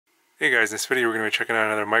Hey guys, in this video we're going to be checking out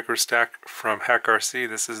another micro stack from HAKRC.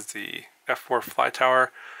 This is the F4 Flytower,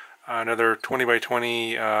 another 20 by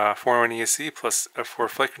 20 401 ESC plus F4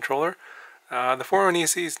 flight controller. The 401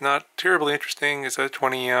 ESC is not terribly interesting. It's a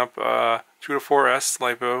 20 amp 2 to 4S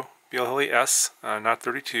LiPo BLE S, not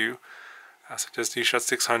 32, so just D-Shot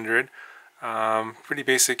 600. Pretty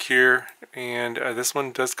basic here, and this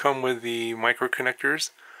one does come with the micro connectors.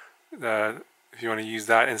 If you want to use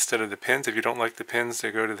that instead of the pins, if you don't like the pins to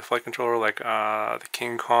go to the flight controller, like the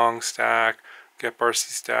King Kong stack, GetRC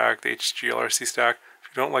stack, the HGLRC stack.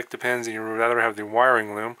 If you don't like the pins and you would rather have the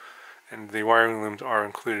wiring loom, and the wiring looms are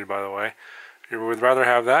included, by the way. If you would rather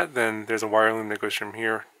have that, then there's a wiring loom that goes from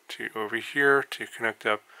here to over here to connect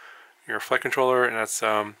up your flight controller, and that's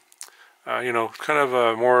you know, kind of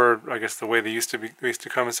a more, I guess, the way they used to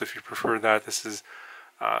come. So if you prefer that, this is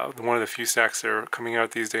one of the few stacks that are coming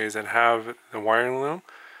out these days that have the wiring loom.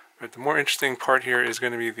 But the more interesting part here is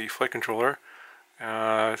going to be the flight controller. You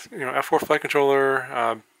know, F4 flight controller,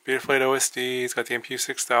 Betaflight OSD. It's got the MPU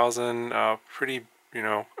 6000. Pretty, you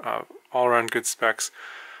know, all around good specs.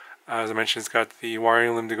 As I mentioned, it's got the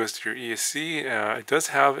wiring loom that goes to your ESC. It does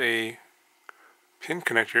have a pin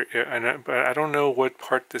connector, but I don't know what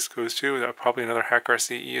part this goes to. Probably another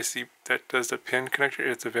HAKRC ESC that does the pin connector.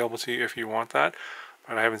 It's available to you if you want that,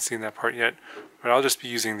 but I haven't seen that part yet. But I'll just be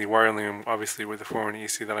using the wiring loom, obviously, with the 401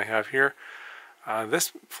 ESC that I have here.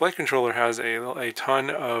 This flight controller has a ton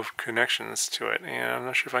of connections to it, and I'm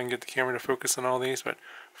not sure if I can get the camera to focus on all these, but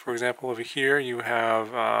for example, over here you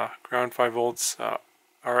have ground 5 volts,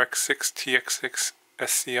 RX6, TX6,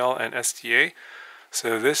 SCL, and STA.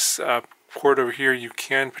 So this port over here you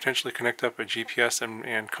can potentially connect up a GPS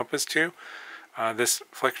and compass to. This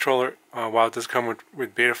flight controller, while it does come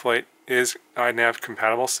with Betaflight, is iNAV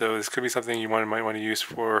compatible, so this could be something you might want to use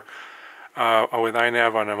for with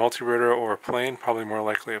iNAV on a multi-rotor or a plane, probably more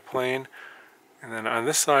likely a plane. And then on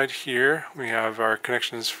this side here we have our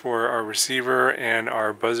connections for our receiver and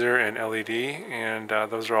our buzzer and LED, and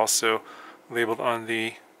those are also labeled on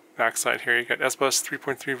the back side here. You got S-Bus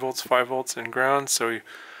 3.3 volts, 5 volts, and ground, so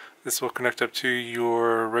this will connect up to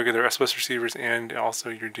your regular S-Bus receivers and also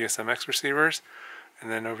your DSMX receivers. And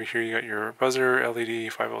then over here you got your buzzer,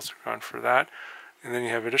 LED, 5 volts ground for that. And then you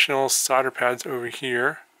have additional solder pads over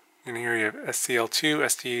here. And here you have SCL2,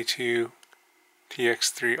 STA2,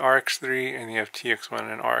 TX3, RX3, and you have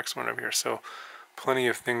TX1 and RX1 over here. So plenty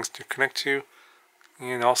of things to connect to.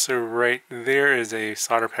 And also right there is a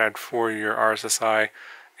solder pad for your RSSI,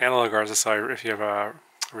 analog RSSI. If you have a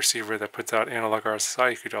receiver that puts out analog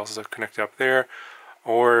RSSI, you could also connect up there.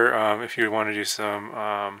 Or if you want to do some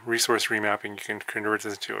resource remapping, you can convert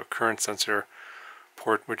this into a current sensor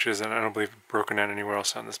port, which is, I don't believe, broken out anywhere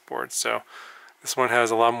else on this board. So this one has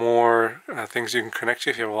a lot more things you can connect to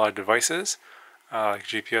if you have a lot of devices, like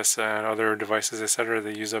GPS and other devices, etc.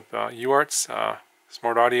 They use up UARTs,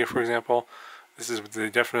 smart audio, for example. This is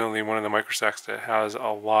definitely one of the microstacks that has a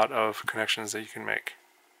lot of connections that you can make.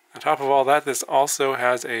 On top of all that, this also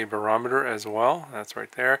has a barometer as well. That's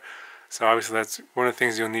right there. So obviously that's one of the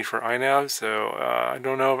things you'll need for iNAV. So I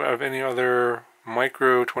don't know of any other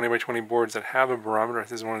micro 20 by 20 boards that have a barometer.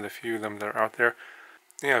 This is one of the few of them that are out there.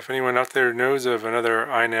 Yeah, if anyone out there knows of another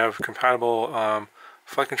iNAV compatible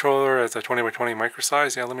flight controller as a 20 by 20 micro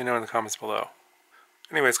size, yeah, let me know in the comments below.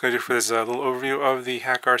 Anyway, it's going to do for this little overview of the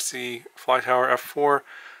HAKRC Flytower F4.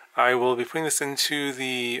 I will be putting this into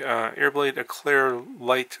the Airblade Eclair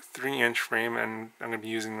Light 3-inch frame, and I'm going to be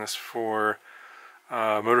using this for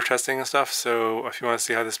motor testing and stuff. So if you want to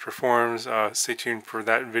see how this performs, stay tuned for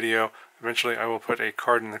that video. Eventually I will put a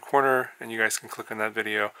card in the corner and you guys can click on that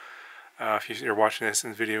video. If you're watching this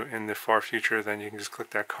in video in the far future, then you can just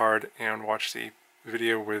click that card and watch the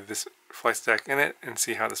video with this flight stack in it and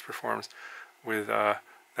see how this performs with that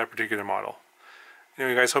particular model.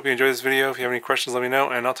 Anyway guys, hope you enjoyed this video. If you have any questions, let me know,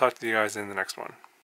 and I'll talk to you guys in the next one.